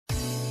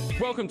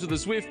Welcome to the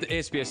Zwift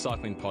SBS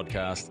Cycling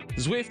Podcast.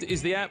 Zwift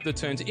is the app that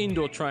turns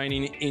indoor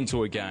training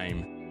into a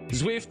game.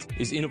 Zwift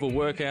is interval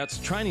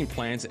workouts, training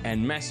plans,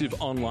 and massive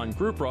online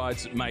group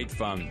rides made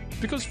fun.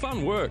 Because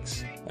fun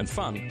works, and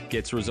fun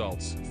gets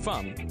results.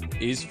 Fun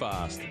is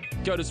fast.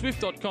 Go to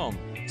Zwift.com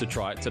to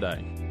try it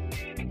today.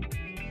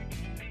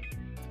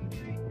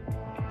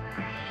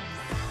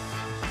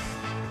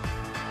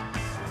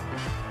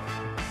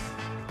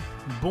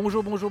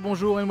 Bonjour,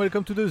 and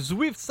welcome to the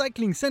Zwift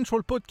Cycling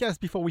Central Podcast.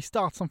 Before we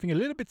start, something a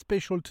little bit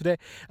special today.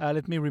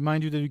 Let me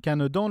remind you that you can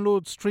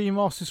download, stream,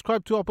 or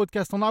subscribe to our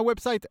podcast on our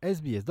website,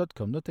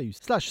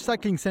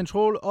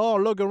 sbs.com.au/cyclingcentral,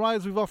 or log a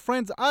ride with our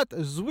friends at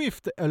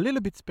Zwift. A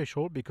little bit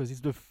special because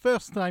it's the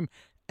first time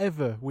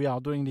ever we are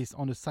doing this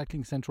on the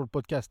Cycling Central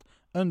podcast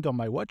under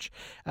my watch.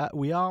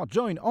 We are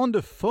joined on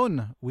the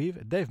phone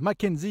with Dave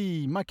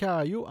McKenzie.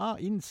 Maca, you are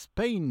in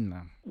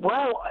Spain.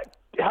 Well,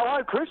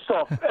 hello,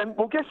 Christophe. And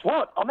well, guess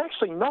what? I'm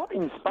actually not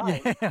in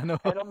Spain, and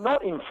I'm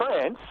not in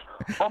France.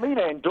 I'm in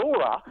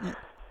Andorra.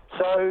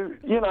 So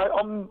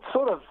I'm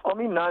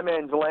in no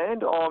man's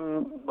land.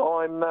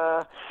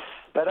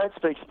 They don't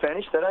speak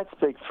Spanish. They don't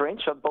speak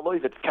French. I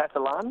believe it's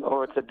Catalan,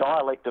 or it's a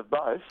dialect of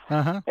both.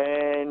 Uh-huh.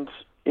 And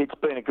it's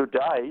been a good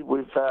day.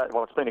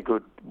 It's been a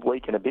good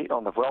week and a bit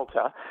on the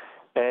Vuelta.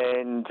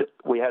 And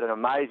we had an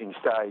amazing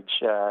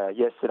stage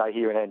yesterday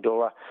here in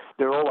Andorra.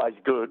 They're always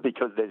good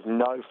because there's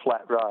no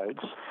flat roads.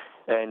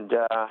 And,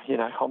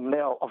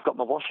 I've got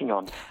my washing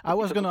on. I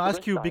was going to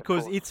ask you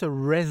because it's a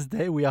rest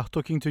day. We are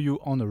talking to you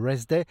on a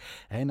rest day.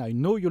 And I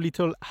know your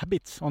little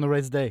habits on a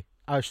rest day.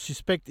 I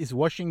suspect it's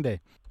washing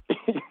day.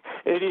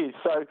 It is.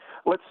 So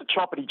let's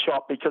choppity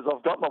chop because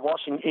I've got my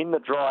washing in the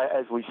dryer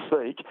as we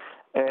speak.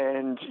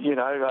 And,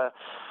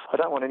 I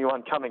don't want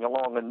anyone coming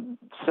along and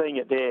seeing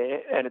it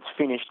there and it's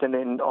finished and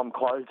then I'm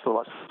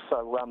clothesless.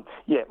 So,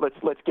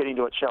 let's get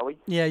into it, shall we?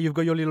 Yeah, you've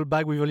got your little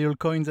bag with your little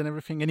coins and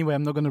everything. Anyway,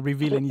 I'm not going to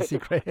reveal any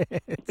secrets.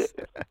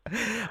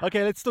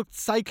 Okay, let's talk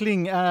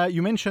cycling.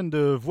 You mentioned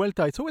the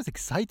Vuelta. It's always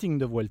exciting,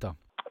 the Vuelta.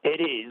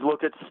 It is.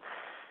 Look,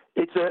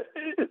 it's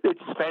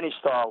Spanish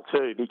style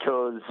too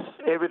because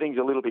everything's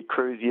a little bit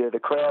cruisier. The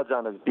crowds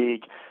aren't as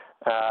big.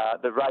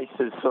 The race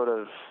is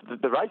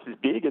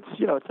big. It's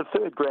the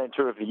third Grand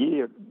Tour of the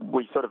year.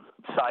 We sort of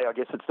say, I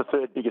guess it's the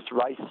third biggest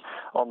race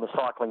on the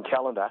cycling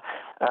calendar.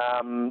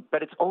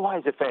 But it's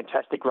always a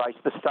fantastic race.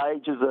 The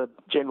stages are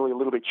generally a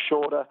little bit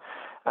shorter.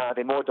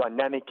 They're more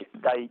dynamic.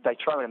 They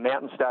throw in a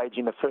mountain stage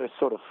in the first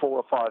sort of 4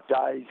 or 5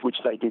 days,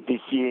 which they did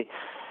this year.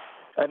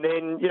 And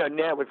then,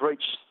 now we've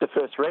reached the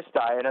first rest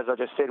day, and as I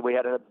just said, we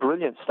had a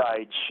brilliant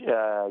stage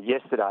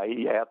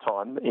yesterday, our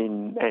time,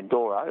 in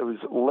Andorra. It was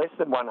less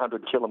than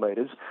 100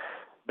 kilometres,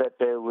 but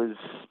there was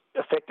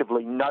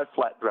effectively no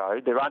flat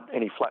road. There aren't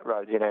any flat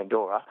roads in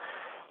Andorra.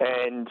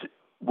 And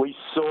we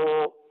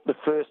saw the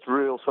first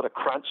real sort of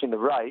crunch in the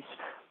race,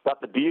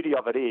 but the beauty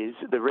of it is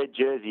the red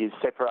jersey is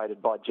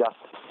separated by just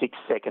 6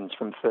 seconds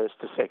from first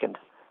to second.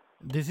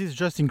 This is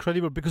just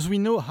incredible because we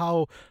know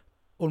how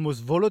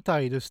almost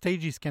volatile the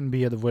stages can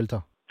be at the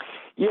Vuelta.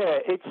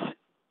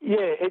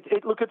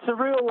 It's a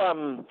real,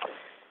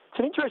 it's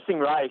an interesting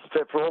race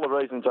for all the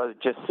reasons I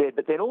just said,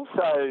 but then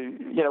also,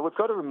 we've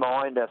got to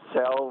remind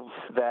ourselves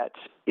that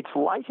it's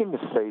late in the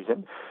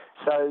season,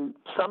 so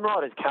some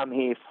riders come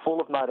here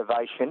full of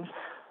motivation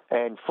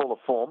and full of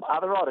form.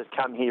 Other riders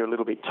come here a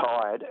little bit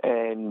tired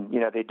and,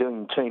 they're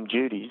doing team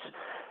duties.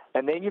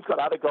 And then you've got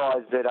other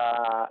guys that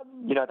are,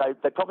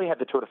 they probably have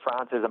the Tour de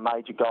France as a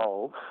major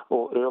goal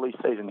or early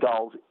season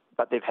goals,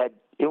 but they've had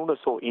illness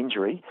or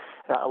injury.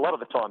 A lot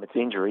of the time it's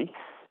injury,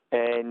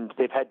 and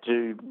they've had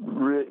to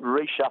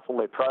reshuffle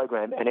their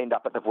program and end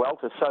up at the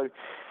Vuelta. So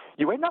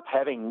you end up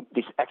having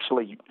this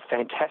actually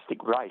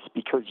fantastic race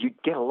because you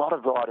get a lot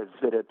of riders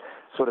that are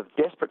sort of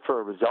desperate for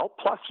a result.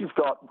 Plus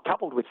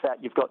coupled with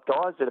that, you've got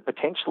guys that are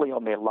potentially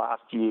on their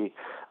last year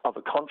of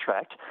a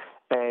contract,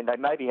 and they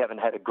maybe haven't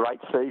had a great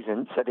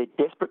season, so they're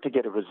desperate to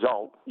get a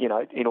result,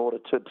 in order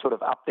to sort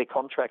of up their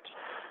contract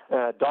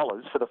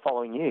dollars for the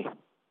following year.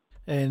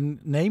 And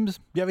names?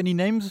 Do you have any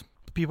names?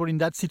 People in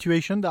that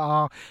situation that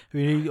are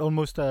really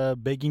almost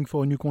begging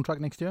for a new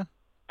contract next year?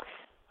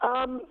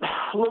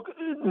 Look,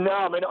 no.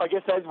 I mean, I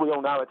guess as we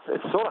all know,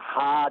 it's sort of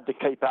hard to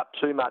keep up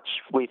too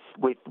much with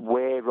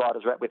where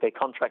riders are at with their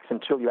contracts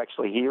until you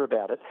actually hear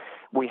about it.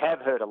 We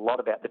have heard a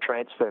lot about the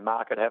transfer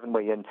market, haven't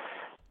we? And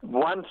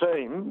one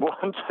team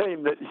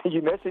that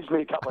you messaged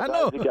me a couple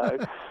of days ago,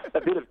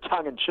 a bit of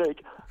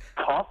tongue-in-cheek,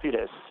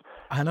 Cofidis.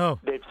 I know.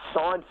 They've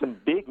signed some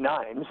big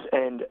names,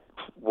 and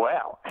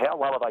wow, how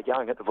well are they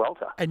going at the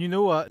Vuelta? And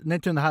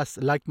Nathan Haas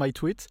liked my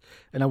tweet,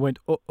 and I went,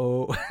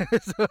 "Uh-oh."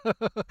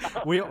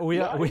 we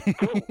are.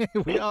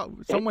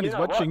 Someone is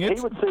watching it. He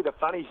would see the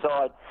funny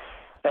side.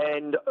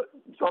 And,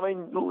 I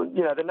mean,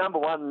 the number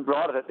one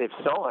rider that they've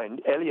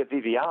signed, Elia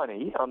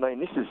Viviani, I mean,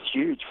 this is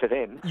huge for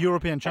them.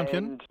 European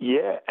champion.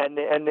 And,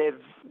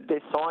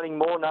 they're signing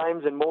more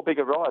names and more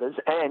bigger riders.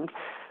 And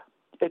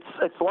it's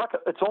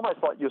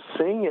almost like you're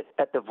seeing it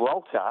at the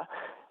Vuelta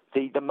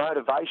the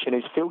motivation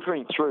is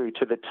filtering through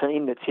to the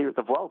team that's here at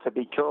the Vuelta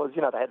because,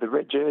 they had the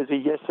red jersey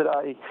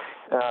yesterday.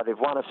 They've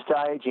won a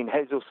stage in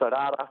Jesus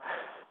Sorada.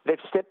 They've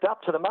stepped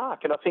up to the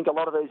mark. And I think a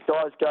lot of these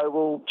guys go,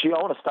 well, gee,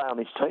 I want to stay on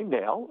this team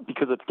now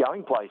because it's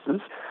going places.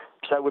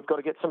 So we've got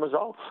to get some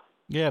results.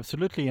 Yeah,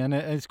 absolutely, and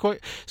it's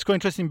quite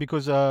interesting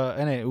because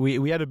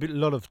we had a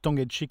lot of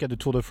tongue-in-cheek at the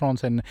Tour de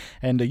France and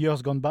the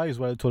years gone by as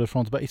well at Tour de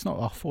France, but it's not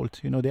our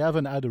fault. They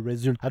haven't had a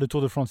result at the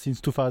Tour de France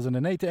since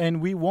 2008, and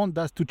we want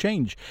that to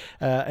change.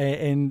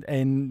 And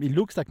it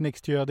looks like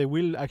next year they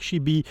will actually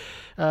be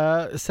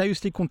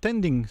seriously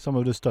contending some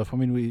of the stuff. I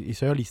mean,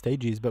 it's early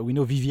stages, but we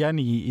know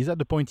Viviani is at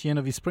the pointy end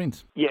of his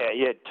sprint.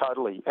 Yeah,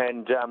 totally,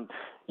 and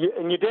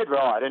you're dead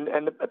right,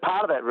 and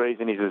part of that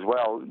reason is as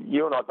well,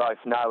 you and I both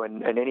know,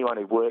 and anyone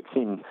who works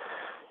in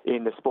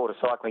the sport of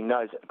cycling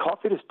knows,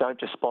 Cofidis don't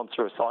just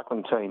sponsor a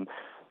cycling team.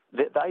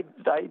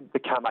 They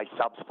become a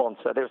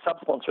sub-sponsor. They're a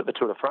sub-sponsor at the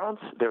Tour de France.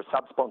 They're a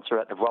sub-sponsor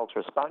at the Vuelta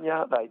a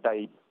España.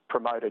 They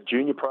promote a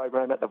junior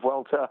program at the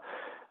Vuelta.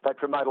 They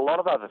promote a lot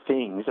of other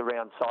things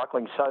around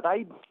cycling. So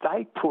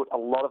they put a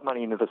lot of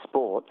money into the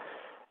sport,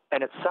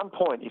 and at some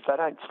point, if they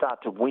don't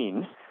start to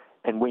win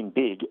and win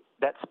big,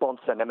 that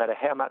sponsor, no matter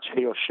how much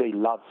he or she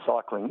loves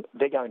cycling,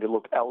 they're going to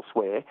look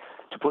elsewhere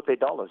to put their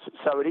dollars.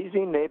 So it is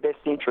in their best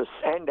interests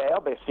and our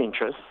best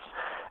interests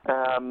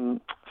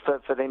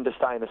for them to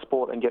stay in the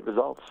sport and get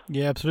results.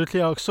 Yeah,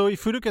 absolutely. So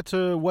if we look at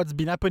what's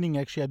been happening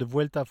actually at the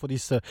Vuelta for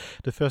this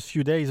the first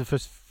few days, the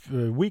first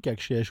week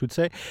actually, I should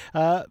say,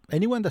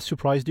 anyone that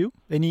surprised you?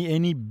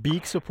 Any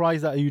big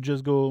surprise that you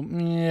just go,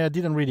 I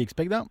didn't really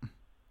expect that?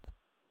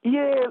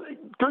 Yeah,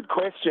 good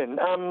question.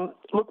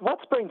 Look,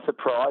 what's been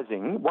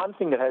surprising, one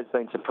thing that has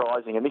been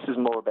surprising, and this is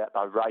more about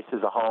the race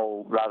as a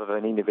whole rather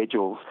than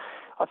individuals,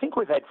 I think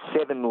we've had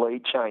 7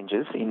 lead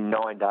changes in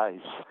 9 days,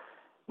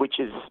 which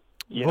is...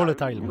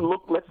 volatile.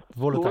 Let's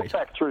look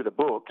back through the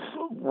books.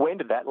 When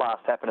did that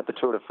last happen at the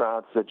Tour de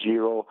France, the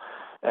Giro,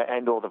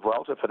 and/or the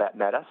Vuelta for that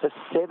matter? So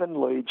 7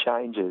 lead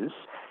changes.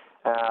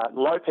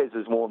 Lopez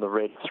has worn the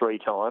red 3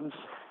 times.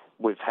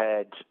 We've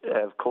had,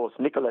 of course,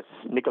 Nicolas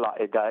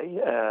Ede,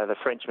 the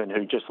Frenchman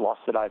who just lost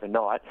it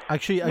overnight.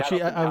 Actually,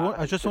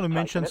 I just want to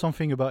mention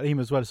something about him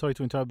as well. Sorry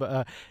to interrupt,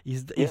 but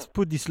he's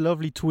put this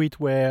lovely tweet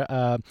where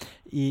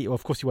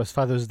of course, it was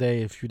Father's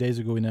Day a few days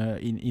ago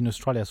in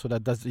Australia, so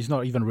it's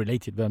not even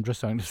related. But I'm just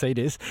trying to say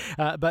this.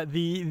 But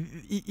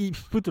he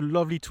put a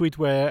lovely tweet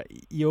where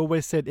he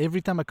always said,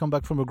 every time I come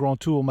back from a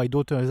Grand Tour, my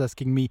daughter is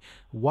asking me,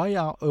 why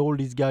are all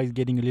these guys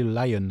getting a little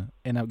lion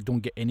and I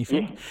don't get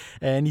anything?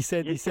 Yeah. And he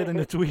said in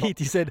the tweet,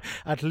 he said,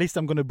 at least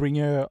I'm going to bring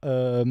her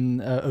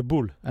a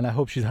bull, and I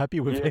hope she's happy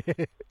with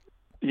it.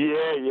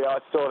 Yeah, I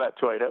saw that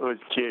tweet. It was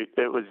cute.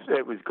 It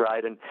was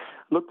great. And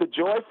look, the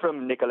joy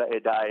from Nicolas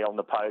Ede on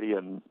the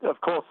podium, of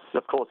course,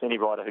 any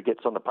rider who gets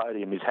on the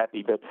podium is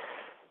happy, but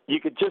you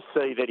could just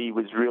see that he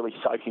was really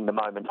soaking the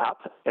moment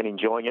up and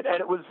enjoying it.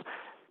 And it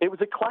was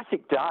a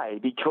classic day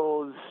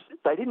because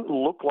they didn't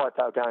look like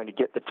they were going to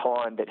get the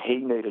time that he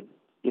needed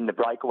in the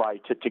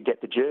breakaway to get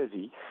the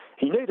jersey.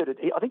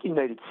 I think he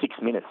needed 6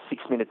 minutes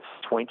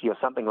 20 or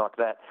something like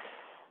that.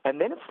 And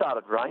then it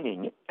started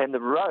raining, and the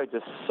roads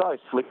are so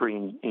slippery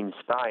in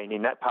Spain,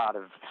 in that part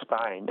of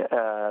Spain,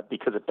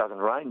 because it doesn't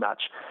rain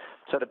much.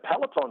 So the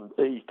peloton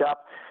eased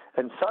up,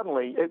 and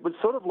suddenly it was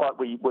sort of like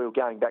we were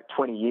going back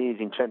 20 years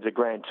in terms of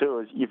Grand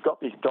Tours. You've got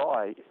this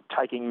guy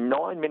taking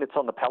 9 minutes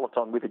on the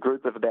peloton with a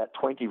group of about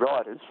 20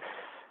 riders,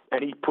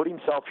 and he put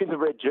himself in the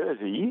red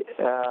jersey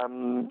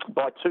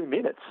by 2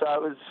 minutes. So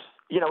it was,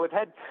 we've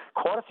had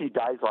quite a few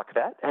days like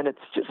that, and it's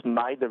just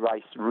made the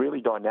race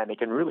really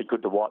dynamic and really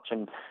good to watch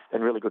and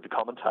really good to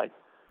commentate.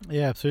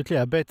 Yeah, absolutely,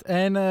 I bet.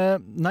 And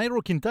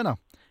Nairo Quintana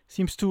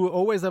seems to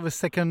always have a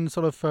second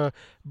sort of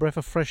breath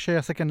of fresh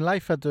air, second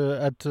life at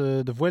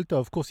the Vuelta.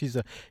 Of course,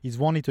 he's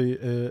won it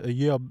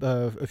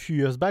a few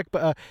years back,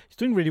 but he's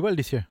doing really well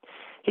this year.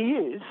 He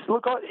is.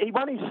 Look, he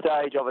won his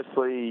stage,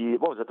 obviously,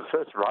 what was it, the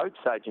first road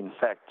stage, in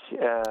fact,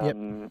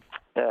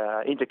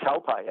 into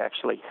Calpe,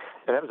 actually.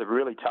 And that was a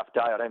really tough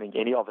day. I don't think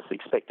any of us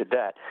expected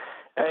that.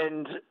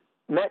 And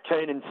Matt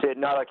Keenan said,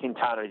 no,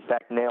 Quintana is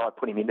back now. I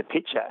put him in the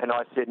picture. And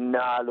I said,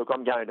 no, look,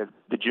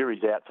 the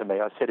jury's out for me.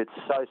 I said, it's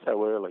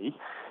so early.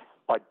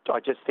 I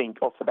just think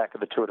off the back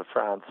of the Tour de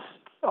France,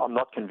 I'm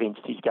not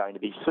convinced he's going to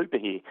be super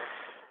here.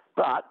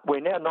 But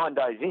we're now 9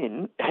 days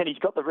in, and he's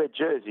got the red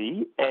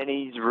jersey, and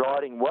he's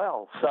riding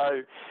well.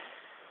 So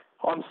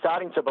I'm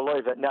starting to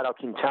believe that Nairo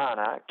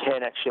Quintana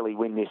can actually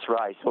win this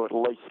race, or at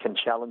least can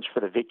challenge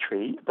for the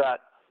victory. But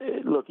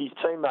look, his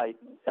teammate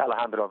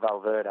Alejandro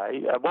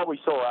Valverde, what we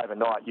saw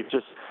overnight, you've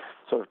just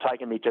sort of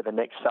taken me to the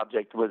next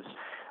subject, was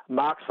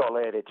Marc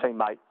Soler, their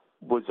teammate,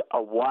 was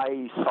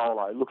away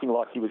solo, looking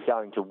like he was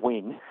going to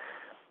win.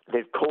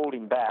 They've called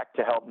him back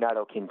to help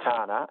Nairo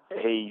Quintana.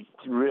 He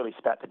really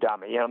spat the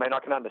dummy. I mean, I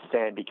can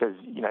understand because,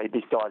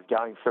 this guy's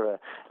going for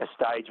a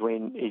stage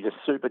win. He's a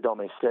super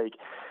domestique.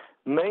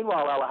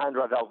 Meanwhile,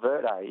 Alejandro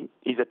Valverde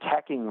is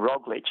attacking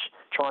Roglic,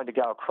 trying to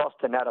go across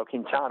to Nairo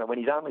Quintana when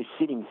he's only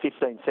sitting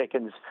 15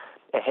 seconds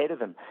ahead of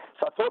him.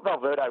 So I thought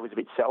Valverde was a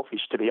bit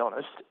selfish, to be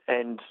honest.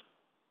 And,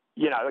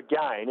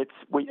 again,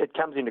 it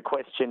comes into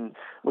question.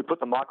 We put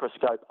the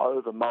microscope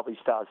over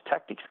Movistar's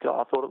tactics.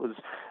 I thought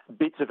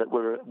bits of it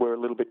were a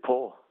little bit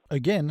poor.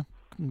 Again,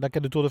 back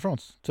at the Tour de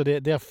France. So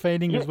they are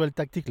failing as well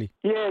tactically.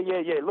 Yeah.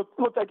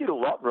 Look, they did a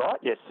lot right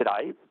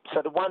yesterday.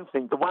 So the one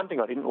thing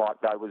I didn't like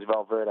though was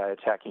Valverde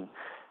attacking,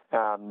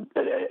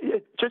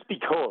 just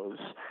because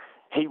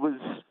they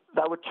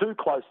were too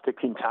close to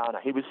Quintana.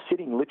 He was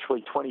sitting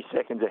literally 20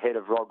 seconds ahead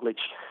of Roglic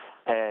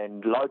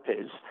and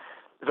Lopez.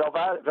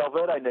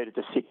 Valverde needed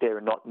to sit there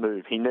and not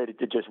move. He needed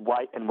to just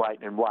wait,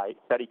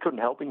 but he couldn't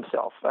help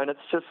himself. And it's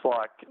just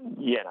like,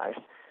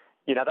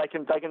 they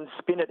can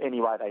spin it any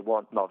way they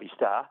want,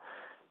 Movistar,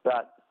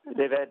 but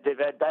they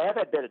have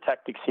had better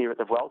tactics here at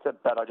the Vuelta,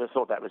 but I just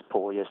thought that was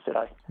poor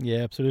yesterday. Yeah,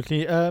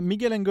 absolutely.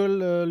 Miguel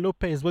Angel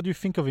Lopez, what do you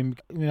think of him?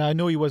 I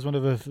know he was one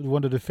of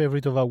the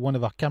favourites of one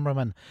of our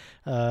cameramen.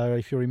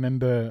 If you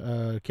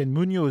remember, Ken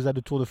Munoz at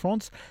the Tour de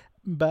France.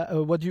 But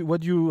how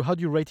do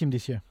you rate him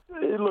this year?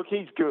 Look,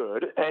 he's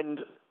good, and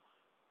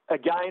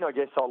again, I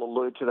guess I'll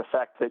allude to the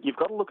fact that you've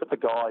got to look at the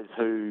guys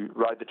who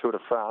rode the Tour de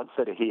France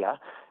that are here,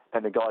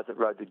 and the guys that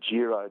rode the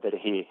Giro that are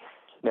here.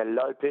 Now,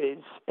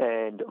 Lopez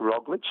and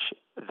Roglic,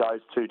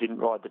 those two didn't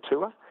ride the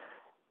Tour,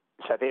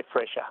 so they're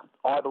fresher.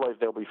 I believe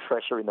they'll be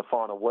fresher in the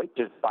final week,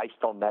 just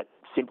based on that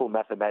simple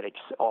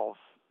mathematics of,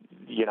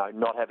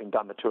 not having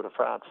done the Tour de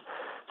France.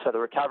 So the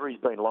recovery's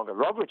been longer.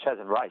 Roglic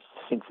hasn't raced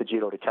since the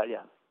Giro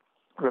d'Italia.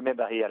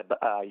 Remember,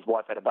 his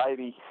wife had a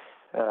baby.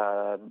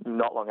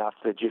 Not long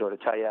after the Giro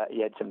d'Italia,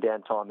 he had some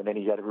downtime, and then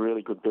he's had a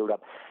really good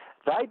build-up.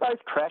 They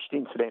both crashed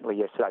incidentally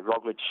yesterday,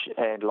 Roglic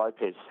and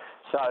Lopez.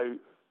 So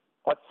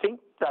I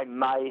think they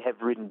may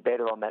have ridden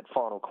better on that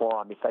final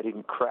climb if they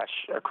didn't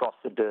crash across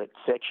the dirt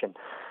section.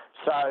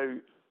 So,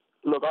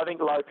 look, I think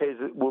Lopez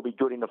will be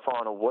good in the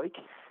final week,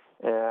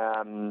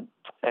 and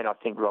I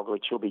think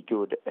Roglic will be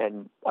good.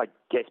 And I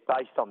guess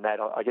based on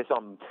that, I guess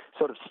I'm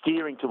sort of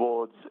steering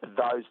towards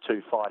those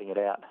two fighting it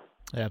out.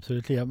 Yeah,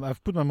 absolutely.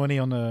 I've put my money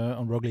on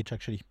Roglic,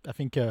 actually. I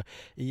think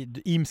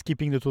him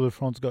skipping the Tour de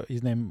France got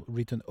his name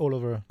written all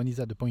over when he's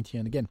at the pointy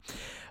end again.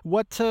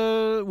 What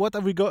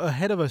have we got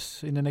ahead of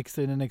us in the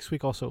next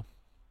week or so?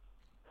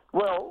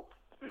 Well,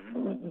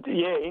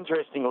 yeah,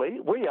 interestingly,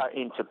 we are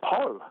into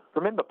Po.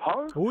 Remember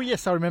Po? Oh,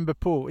 yes, I remember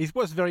Po. It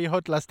was very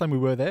hot last time we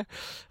were there.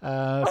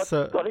 I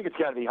think it's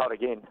going to be hot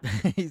again.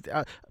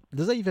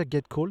 Does it even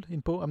get cold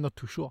in Po? I'm not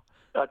too sure.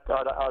 I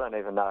don't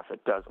even know if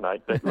it does,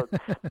 mate. But look,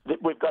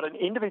 we've got an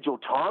individual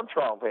time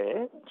trial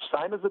there,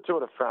 same as the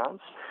Tour de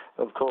France.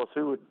 Of course,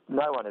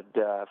 no one would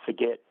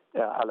forget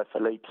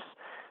Alaphilippe's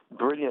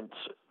brilliant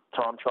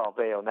time trial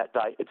there on that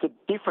day. It's a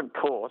different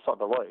course, I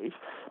believe,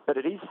 but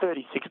it is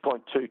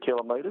 36.2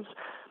 kilometres.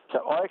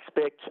 So I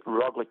expect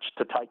Roglic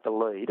to take the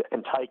lead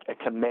and take a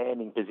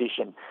commanding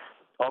position.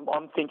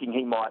 I'm thinking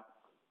he might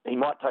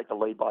take the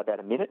lead by about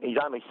a minute. He's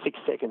only 6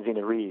 seconds in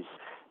arrears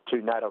to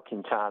Nairo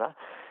Quintana.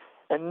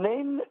 And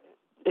then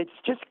it's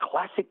just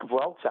classic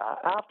Vuelta.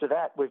 After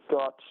that, we've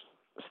got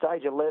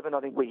stage 11. I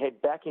think we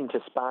head back into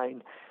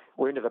Spain.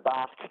 We're into the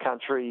Basque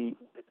country.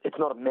 It's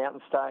not a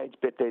mountain stage,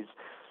 but there's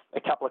a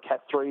couple of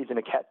Cat 3s and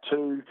a Cat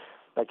 2.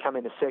 They come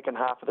in the second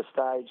half of the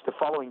stage. The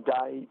following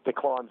day, the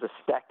climbs are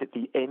stacked at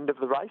the end of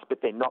the race,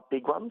 but they're not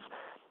big ones.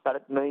 But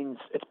it means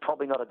it's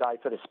probably not a day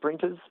for the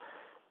sprinters.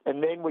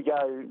 And then we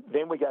go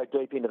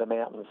deep into the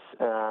mountains.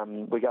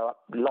 We go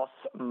up Los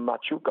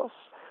Machucos,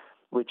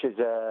 which is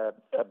a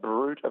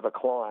brute of a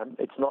climb.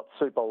 It's not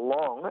super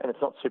long and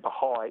it's not super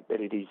high, but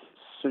it is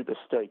super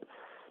steep.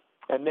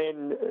 And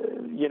then,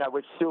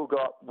 we've still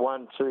got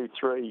 4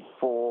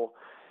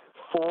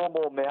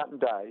 more mountain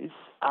days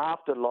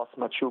after Los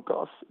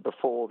Machucos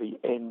before the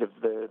end of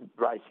the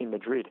race in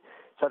Madrid.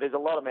 So there's a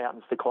lot of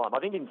mountains to climb. I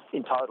think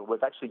in total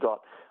we've actually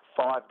got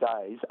 5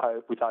 days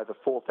with over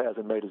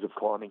 4,000 metres of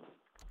climbing.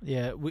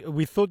 Yeah,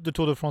 we thought the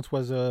Tour de France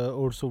was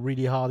also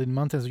really hard in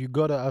mountains. You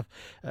gotta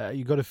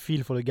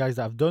feel for the guys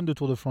that have done the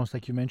Tour de France,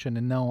 like you mentioned,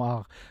 and now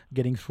are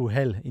getting through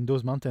hell in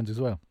those mountains as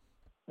well.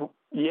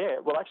 Yeah,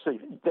 well, actually,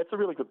 that's a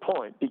really good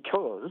point,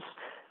 because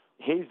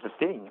here's the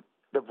thing.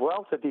 The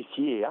Vuelta this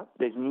year,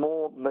 there's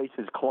more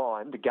metres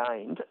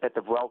gained at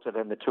the Vuelta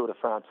than the Tour de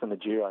France and the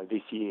Giro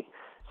this year.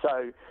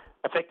 So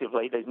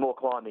effectively, there's more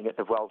climbing at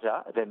the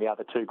Vuelta than the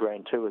other 2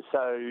 Grand Tours.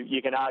 So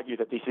you can argue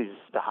that this is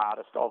the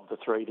hardest of the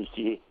 3 this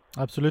year.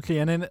 Absolutely.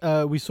 And then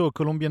we saw a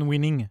Colombian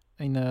winning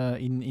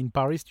in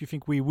Paris. Do you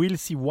think we will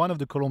see one of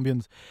the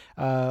Colombians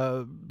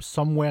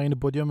somewhere in the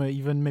podium,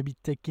 even maybe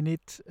taking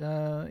it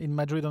in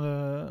Madrid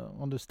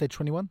on the stage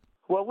 21?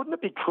 Well, wouldn't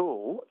it be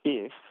cool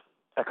if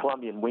a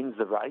Colombian wins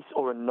the race,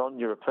 or a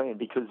non-European?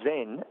 Because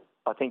then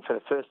I think for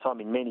the first time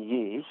in many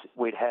years,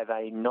 we'd have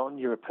a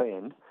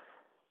non-European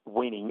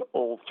winning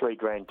all 3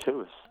 Grand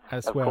Tours.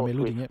 That's where I'm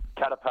alluding, yeah.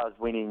 Carapaz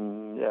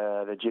winning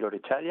the Giro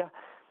d'Italia,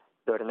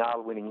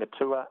 Bernal winning the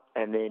Tour,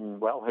 and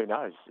then, well, who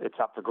knows? It's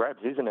up for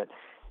grabs, isn't it,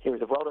 here at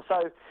the Vuelta?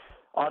 So,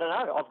 I don't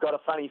know. I've got a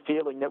funny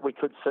feeling that we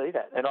could see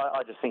that, and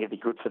I just think it'd be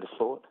good for the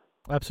sport.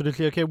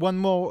 Absolutely. Okay, one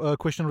more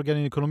question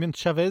regarding the Colombian.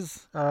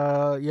 Chavez,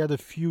 he had a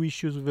few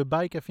issues with the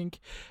bike, I think.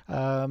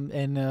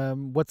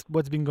 And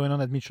what's been going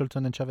on at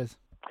Mitchelton and Chavez?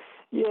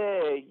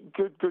 Yeah,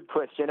 good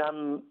question.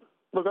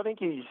 Look, I think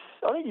he's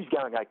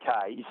going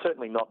okay. He's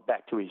certainly not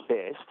back to his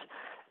best,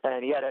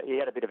 and he had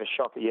a bit of a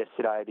shocker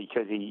yesterday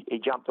because he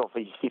jumped off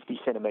his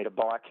 50-centimetre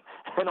bike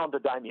and onto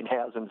Damien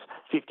Housen's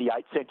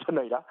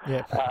 58-centimetre.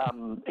 Yeah.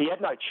 He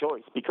had no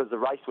choice because the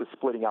race was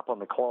splitting up on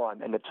the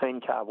climb and the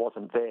team car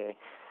wasn't there.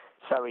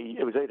 So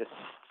it was either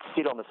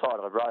sit on the side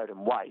of the road and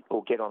wait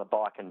or get on a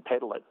bike and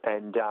pedal it.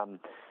 And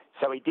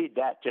so he did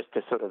that just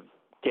to sort of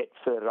get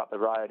further up the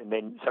road. And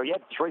then so he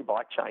had 3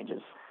 bike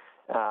changes.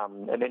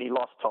 And then he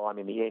lost time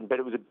in the end. But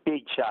it was a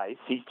big chase.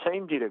 His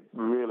team did a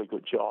really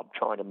good job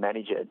trying to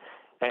manage it.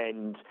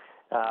 And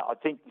I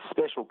think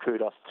special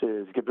kudos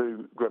to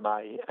Gabu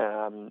Gramey.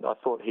 I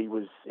thought he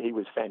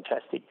was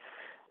fantastic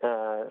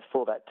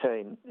for that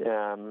team.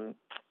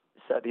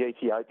 So the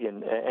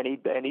Ethiopian, and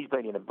he's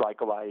been in a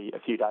breakaway a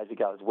few days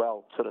ago as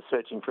well, sort of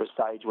searching for a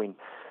stage win.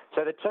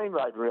 So the team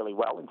rode really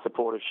well in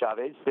support of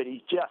Chavez, but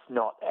he's just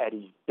not at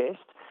his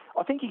best.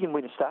 I think he can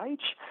win a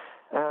stage,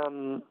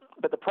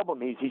 but the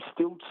problem is he's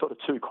still sort of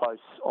too close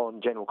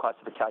on general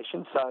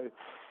classification. So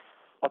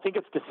I think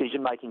it's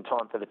decision-making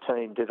time for the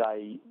team.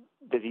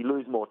 Does he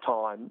lose more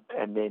time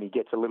and then he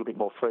gets a little bit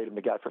more freedom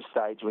to go for a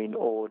stage win,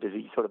 or does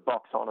he sort of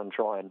box on and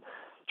try and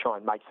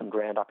make some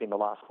ground up in the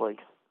last week?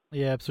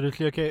 Yeah,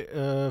 absolutely. Okay,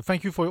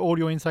 thank you for all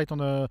your insight on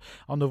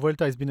the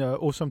Vuelta. It's been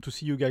awesome to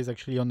see you guys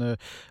actually on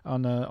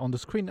the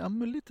screen.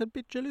 I'm a little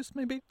bit jealous,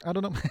 maybe. I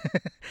don't know.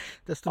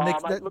 That's the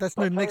next. Mate, that's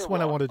the next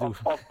one I want to do.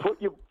 I've put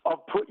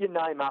your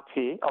name up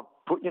here. I've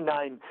put your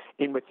name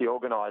in with the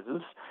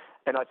organisers,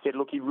 and I said,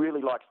 look, he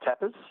really likes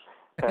tappers.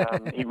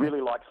 He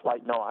really likes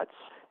late nights.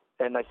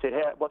 And they said,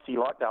 what's he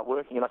like now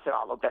working? And I said,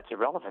 look, that's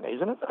irrelevant,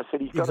 isn't it? I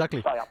said, he's got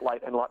to stay up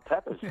late and like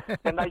tappers.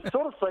 And they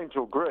sort of seem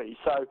to agree.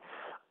 So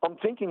I'm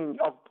thinking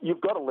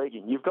you've got a leg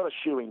in. You've got a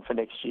shoe in for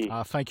next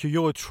year. Thank you.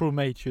 You're a true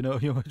mate, You're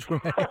a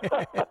true mate.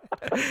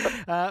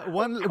 That's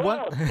what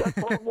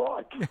I'm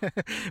like.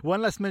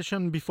 One last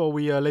mention before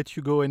we let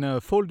you go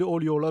and fold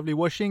all your lovely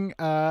washing.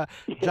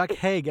 Jack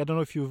Haig, I don't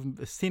know if you've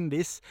seen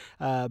this,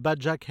 but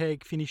Jack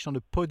Haig finished on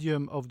the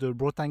podium of the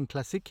Bretagne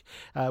Classic,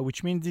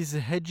 which means he's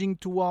hedging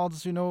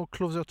towards,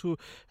 closer to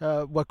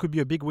what could be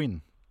a big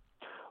win.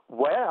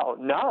 Wow,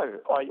 no,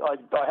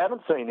 I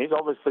haven't seen this.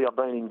 Obviously, I've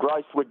been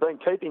engrossed. We've been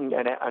keeping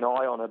an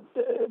eye on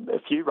a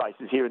few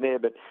races here and there,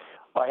 but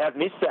I have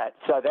missed that.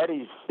 So that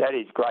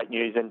is great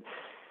news. And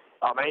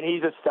I mean,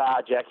 he's a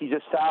star, Jack. He's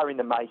a star in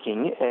the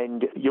making,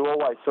 and you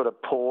always sort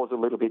of pause a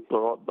little bit.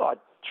 I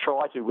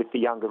try to with the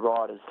younger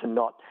riders to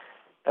not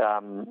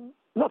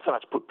so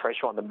much put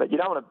pressure on them, but you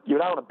don't want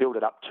to build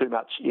it up too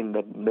much in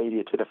the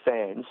media to the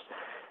fans.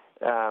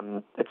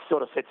 It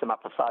sort of sets them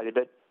up for failure.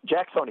 But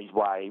Jack's on his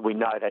way. We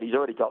know that. He's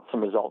already got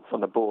some results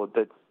on the board.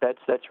 But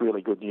that's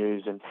really good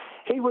news. And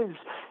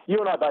you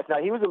and I both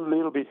know, he was a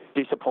little bit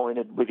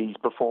disappointed with his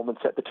performance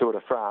at the Tour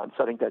de France.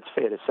 I think that's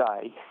fair to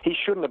say. He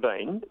shouldn't have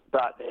been,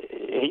 but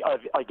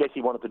I guess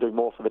he wanted to do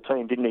more for the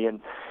team, didn't he? And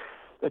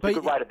it's a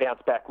good way to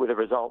bounce back with a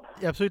result.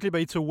 Absolutely,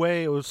 but it's a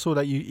way also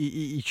that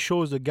it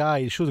shows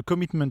the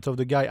commitment of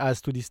the guy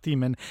as to this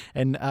team, and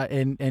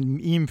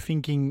him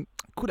thinking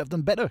could have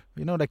done better.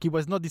 Like he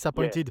was not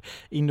disappointed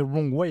in the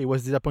wrong way. He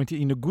was disappointed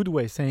in a good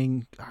way,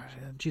 saying,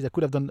 geez, I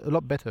could have done a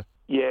lot better.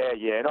 Yeah,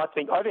 and I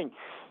think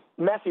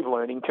massive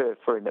learning curve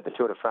for him at the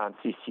Tour de France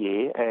this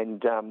year.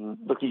 And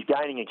look, he's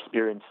gaining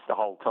experience the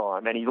whole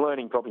time, and he's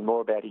learning probably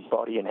more about his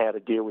body and how to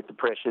deal with the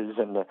pressures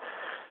and the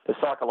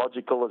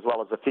psychological as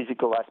well as the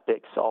physical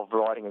aspects of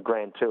riding a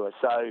Grand Tour.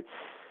 So,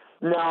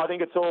 no, I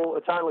think it's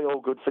only all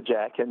good for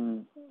Jack.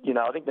 And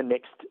I think the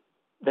next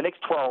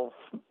 12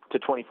 to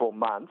 24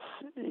 months,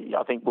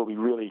 I think will be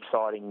really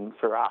exciting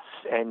for us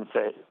and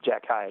for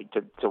Jack Haig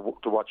to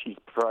watch his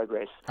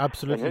progress.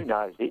 Absolutely. And who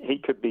knows? He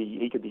could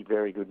be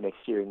very good next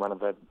year in one of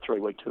the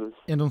 3-week tours.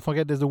 And don't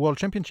forget, there's the World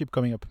Championship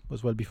coming up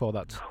as well before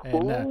that.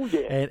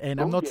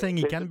 And I'm not saying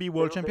he can be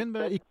World Champion,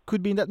 but he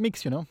could be in that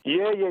mix, Yeah.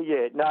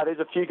 No, there's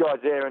a few guys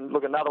there, and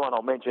look, another one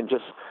I'll mention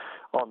just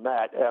on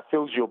that,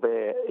 Phil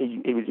Gilbert,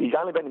 he's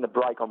only been in the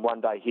break on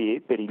one day here,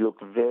 but he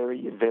looked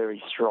very,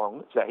 very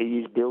strong. So he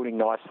is building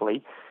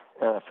nicely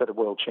for the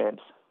World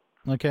Champs.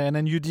 Okay, and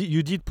then you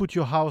did put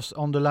your house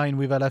on the line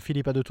with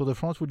Alaphilippe at the Tour de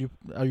France.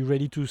 Are you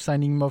ready to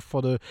sign him off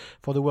for the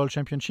World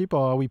Championship,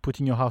 or are we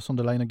putting your house on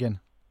the line again?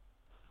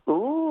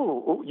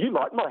 Ooh, you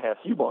like my house.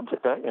 You want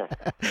it, don't you?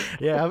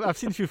 Yeah, I've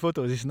seen a few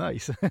photos. It's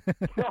nice.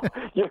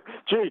 Yeah,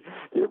 gee,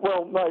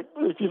 well, mate,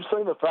 if you've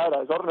seen the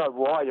photos, I don't know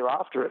why you're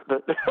after it,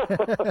 but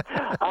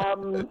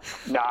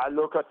no,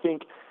 look, I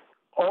think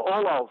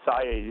all I'll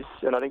say is,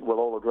 and I think we'll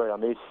all agree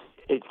on this,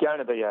 it's going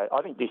to be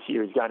I think this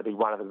year is going to be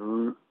one of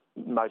the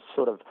most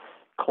sort of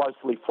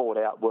closely fought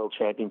out World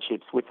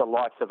Championships with the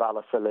likes of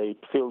Alaphilippe,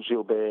 Phil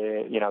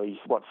Gilbert, he's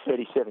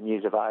 37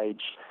 years of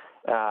age.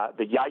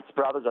 The Yates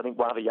brothers, I think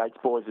one of the Yates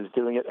boys is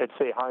doing it. It's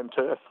their home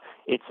turf.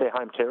 It's their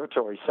home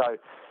territory. So,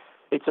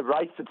 it's a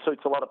race that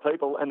suits a lot of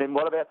people. And then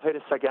what about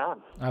Peter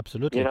Sagan?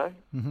 Absolutely. You know,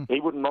 he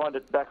wouldn't mind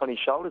it back on his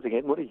shoulders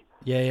again, would he?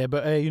 Yeah,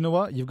 but you know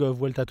what? You've got a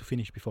Vuelta to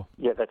finish before.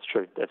 Yeah, that's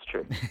true.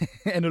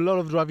 And a lot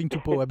of driving to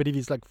Po. I believe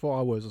it's like 4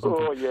 hours or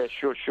something. Oh, yeah,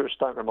 sure.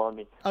 Don't remind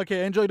me.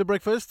 Okay, enjoy the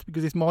breakfast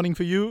because it's morning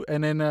for you.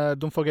 And then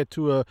don't forget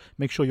to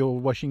make sure your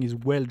washing is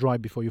well dry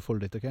before you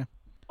fold it, okay?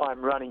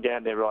 I'm running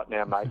down there right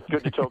now, mate.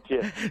 Good to talk to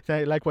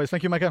you. Likewise.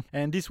 Thank you, Micah.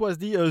 And this was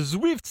the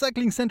Zwift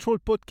Cycling Central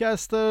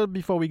podcast.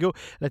 Before we go,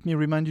 let me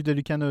remind you that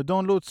you can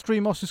download,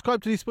 stream or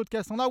subscribe to this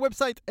podcast on our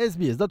website,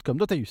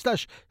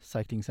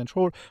 sbs.com.au/cycling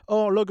central,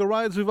 or log a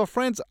rides with our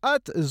friends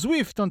at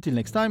Zwift. Until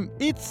next time,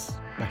 it's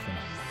bye for now.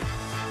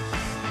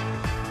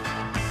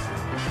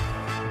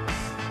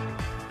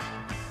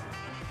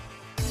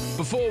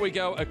 Before we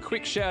go, a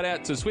quick shout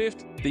out to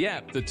Zwift, the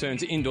app that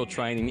turns indoor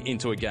training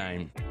into a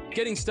game.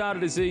 Getting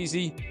started is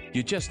easy.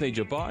 You just need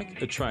your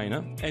bike, a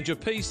trainer, and your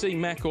PC,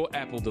 Mac or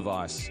Apple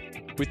device.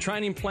 With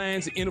training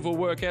plans, interval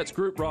workouts,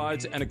 group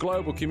rides, and a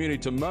global community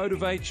to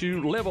motivate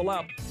you, level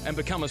up, and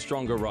become a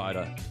stronger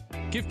rider.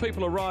 Give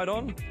people a ride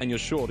on, and you're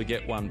sure to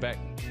get one back,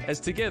 as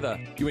together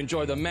you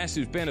enjoy the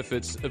massive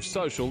benefits of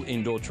social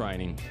indoor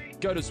training.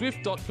 Go to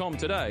Zwift.com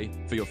today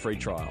for your free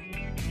trial.